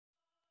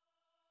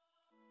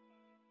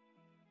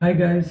Hi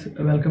guys,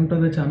 welcome to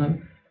the channel.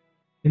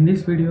 In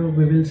this video,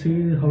 we will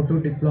see how to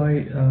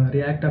deploy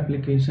React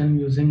application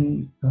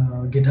using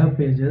GitHub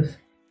Pages.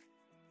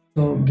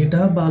 So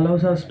GitHub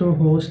allows us to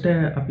host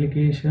a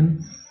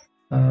application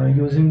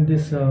using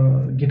this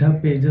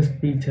GitHub Pages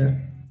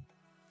feature.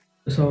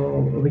 So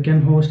we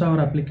can host our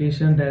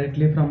application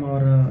directly from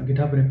our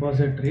GitHub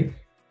repository.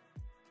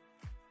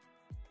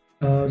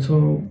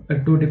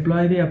 To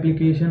deploy the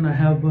application, I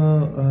have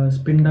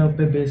spinned up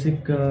a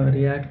basic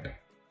React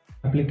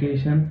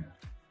application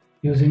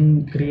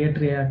using create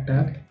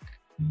reactapp.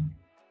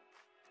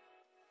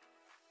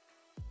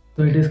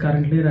 So it is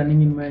currently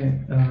running in my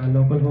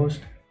local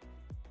host.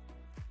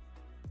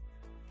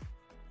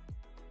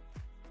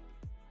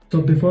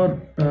 So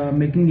before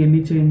making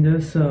any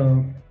changes,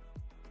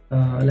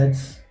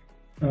 let's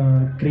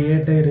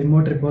create a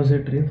remote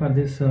repository for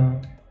this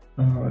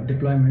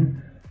deployment.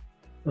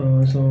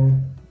 So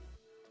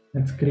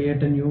let's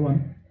create a new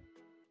one.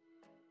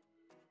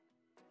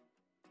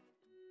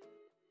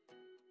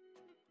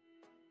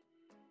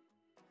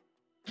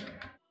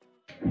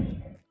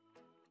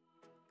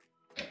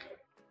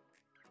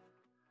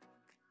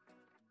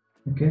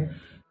 Okay,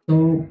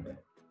 so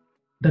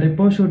the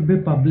repo should be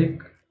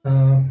public.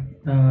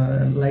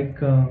 Like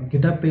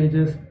GitHub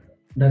Pages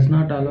does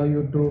not allow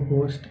you to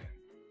host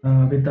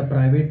with a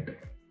private,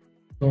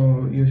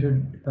 so you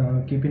should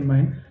keep in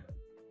mind.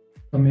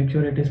 So make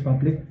sure it is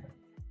public.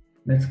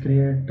 Let's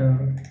create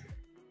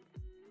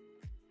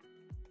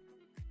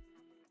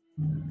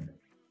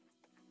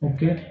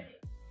okay.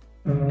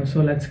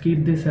 So let's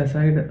keep this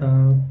aside.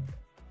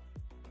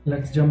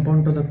 Let's jump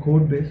onto the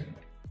code base.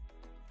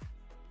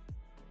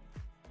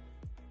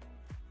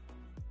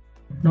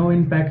 Now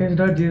in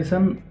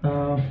package.json,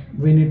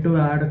 we need to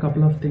add a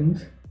couple of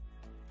things.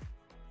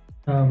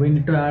 We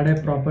need to add a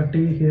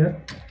property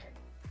here,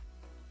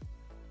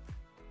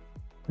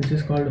 which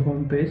is called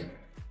home page.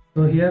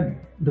 So here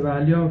the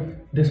value of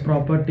this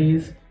property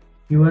is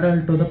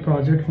URL to the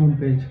project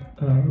homepage,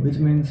 which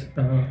means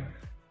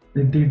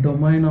the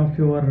domain of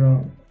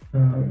your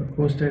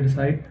hosted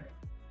site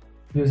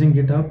using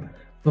GitHub.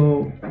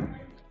 So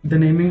the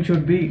naming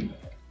should be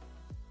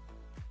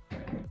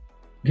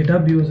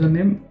GitHub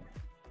username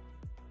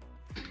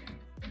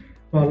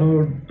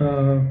followed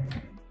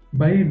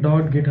by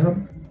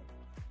 .github.io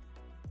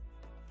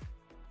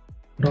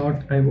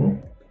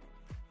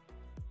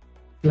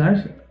 /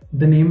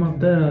 the name of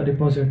the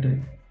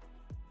repository.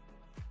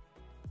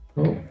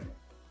 So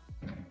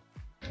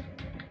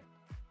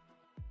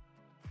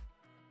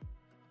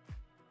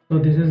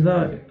this is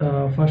the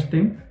first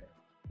thing.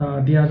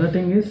 The other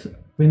thing is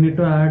we need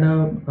to add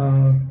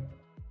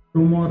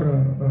two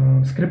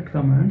more script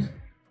commands.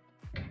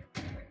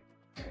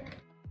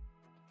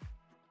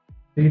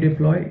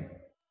 Redeploy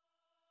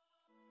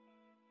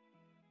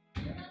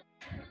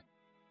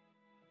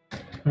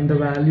and the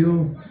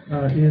value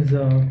is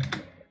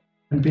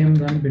npm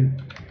run build.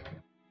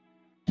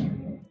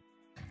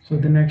 So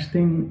the next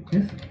thing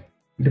is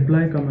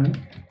deploy command.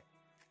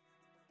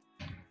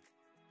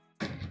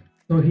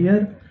 So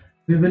here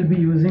we will be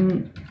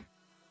using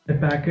a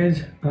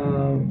package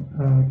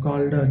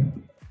called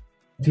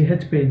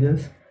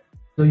GHpages.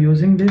 So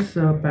using this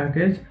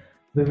package,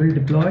 we will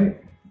deploy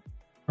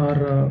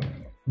or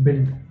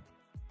build.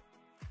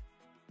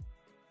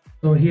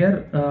 So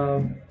here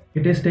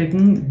it is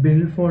taking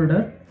build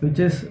folder, which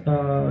is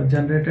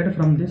generated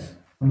from this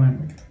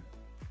command.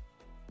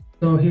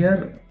 So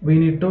here we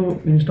need to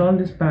install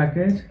this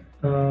package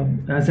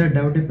as a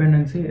dev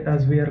dependency,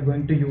 as we are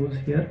going to use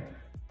here.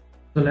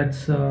 So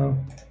let's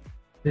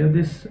save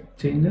these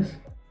changes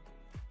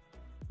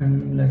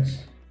and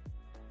let's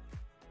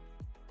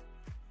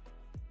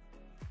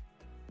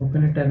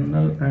open a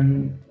terminal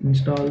and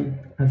install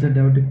as a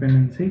dev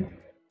dependency.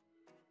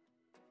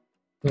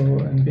 So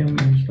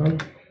npm install.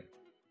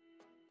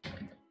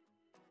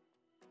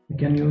 You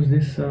can use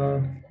this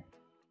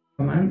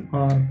command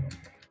or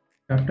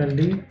capital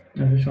D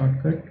as a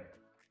shortcut.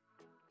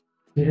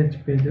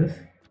 GHpages.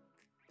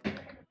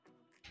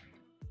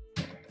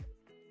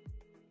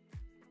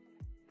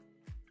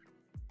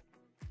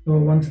 So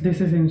once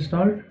this is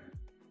installed,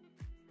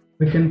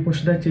 we can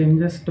push the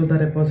changes to the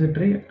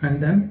repository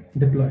and then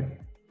deploy.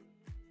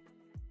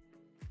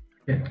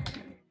 Okay.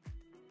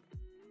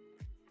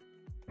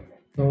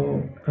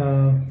 So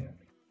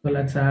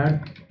let's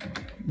add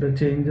the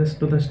changes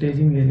to the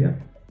staging area.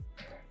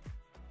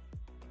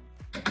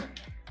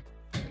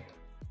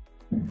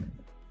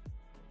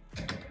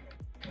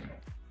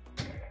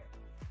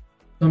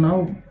 So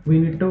now we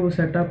need to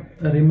set up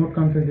a remote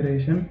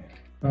configuration.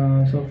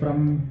 So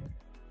from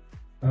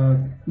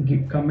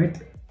git commit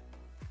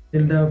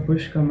till the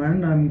push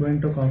command, I'm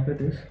going to copy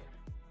this.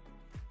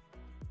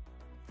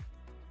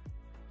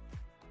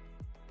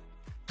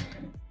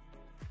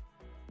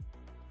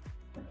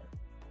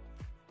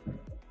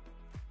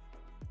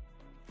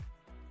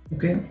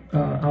 Okay,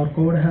 our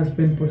code has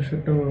been pushed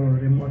to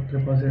remote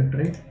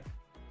repository.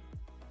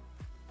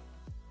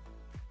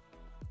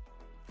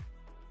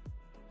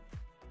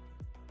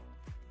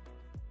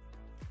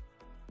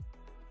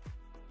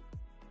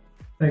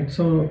 Right,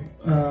 so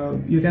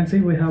you can see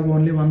we have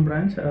only one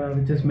branch,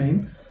 which is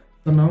main.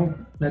 So now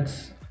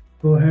let's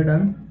go ahead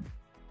and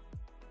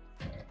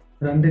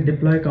run the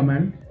deploy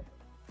command.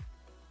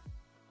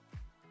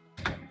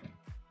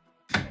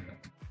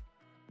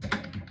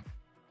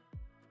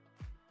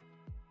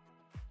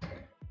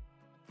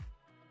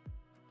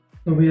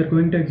 So we are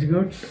going to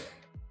execute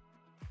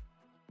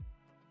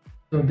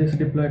this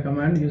deploy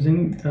command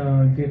using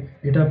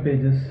GitHub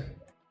Pages.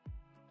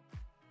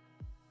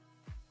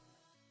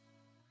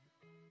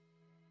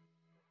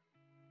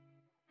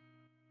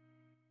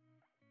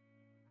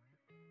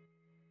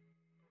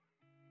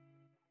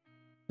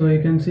 So you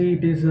can see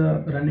it is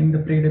running the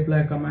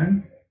pre-deploy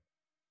command,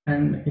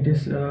 and it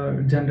is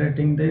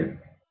generating the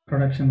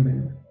production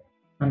build.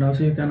 And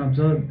also you can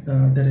observe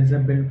there is a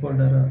build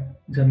folder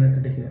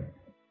generated here.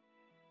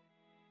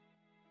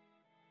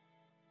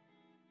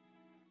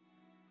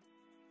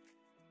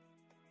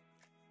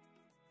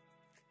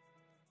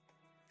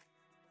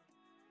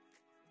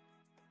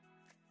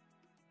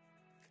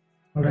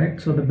 Alright,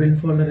 so the build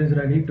folder is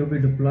ready to be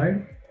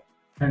deployed,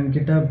 and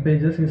GitHub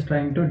Pages is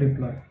trying to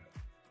deploy.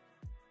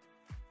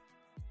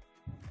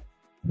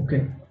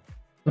 Okay,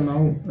 so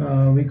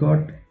now we got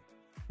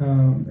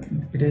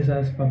it is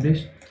as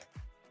published.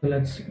 So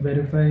let's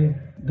verify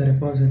the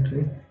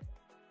repository.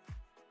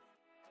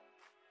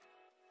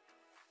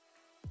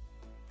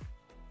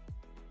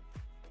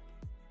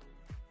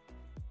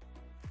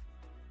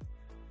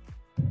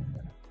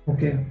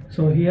 Okay,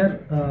 so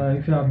here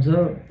if you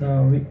observe,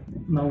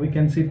 now we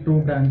can see two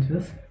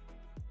branches.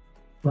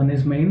 One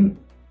is main,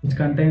 which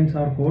contains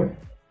our code,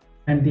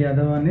 and the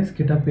other one is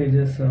GitHub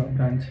Pages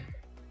branch.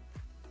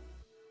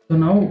 So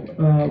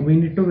now we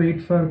need to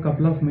wait for a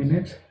couple of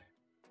minutes.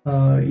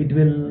 It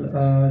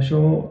will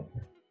show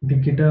the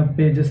GitHub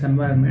Pages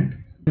environment.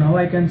 Now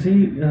I can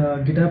see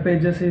GitHub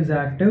Pages is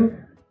active.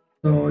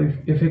 So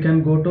if you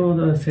can go to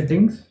the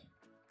settings,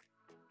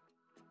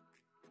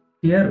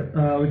 here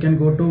we can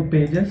go to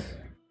pages,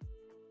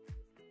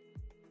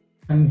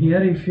 and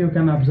here if you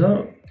can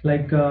observe,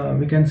 like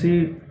we can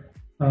see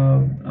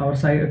our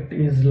site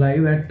is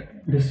live at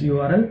this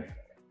URL.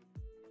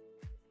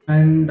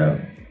 And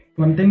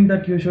one thing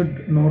that you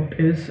should note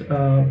is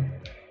so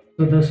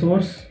the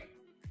source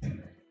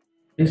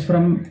is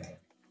from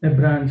a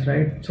branch,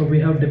 right? So we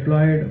have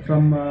deployed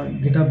from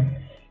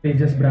GitHub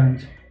Pages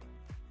branch,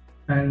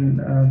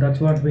 and that's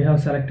what we have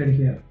selected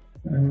here.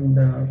 And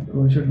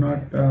we should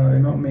not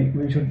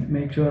we should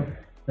make sure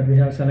that we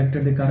have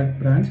selected the correct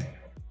branch.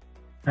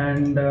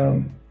 And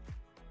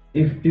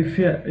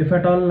if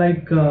at all,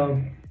 like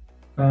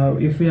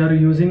if we are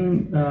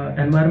using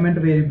environment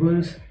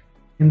variables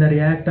in the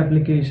React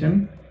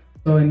application,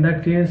 so in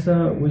that case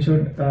we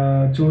should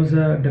choose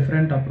a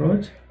different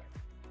approach.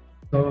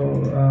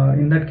 So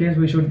in that case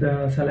we should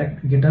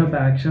select GitHub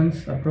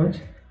Actions approach.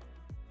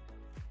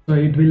 So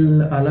it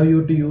will allow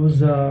you to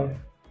use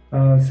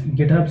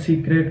GitHub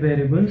secret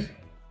variables,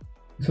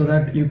 so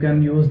that you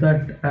can use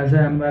that as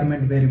an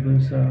environment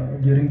variables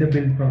during the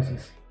build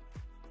process.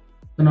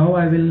 So now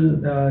I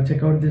will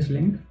check out this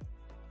link.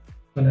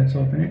 So let's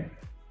open it.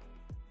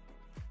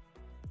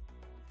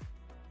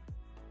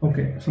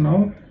 Okay, so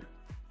now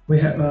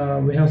we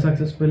have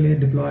successfully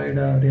deployed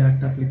a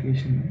React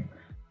application,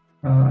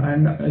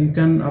 and you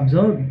can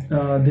observe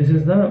this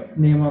is the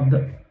name of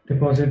the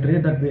repository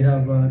that we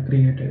have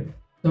created.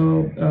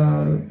 So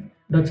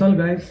that's all,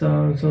 guys.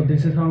 So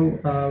this is how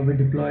we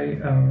deploy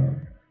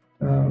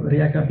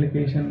React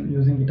application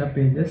using GitHub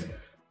Pages.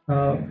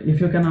 If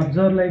you can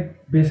observe,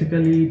 like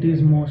basically it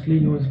is mostly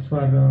used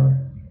for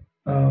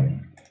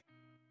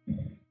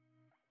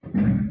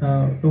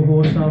to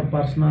host our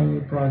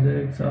personal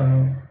projects,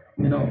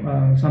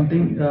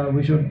 something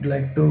we should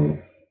like to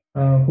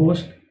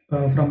host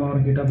from our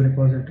GitHub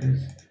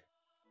repositories.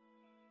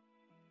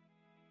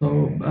 So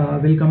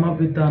we'll come up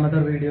with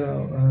another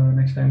video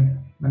next time.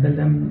 Until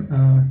then,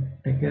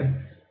 take care.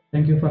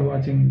 Thank you for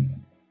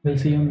watching. We'll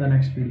see you in the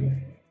next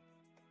video.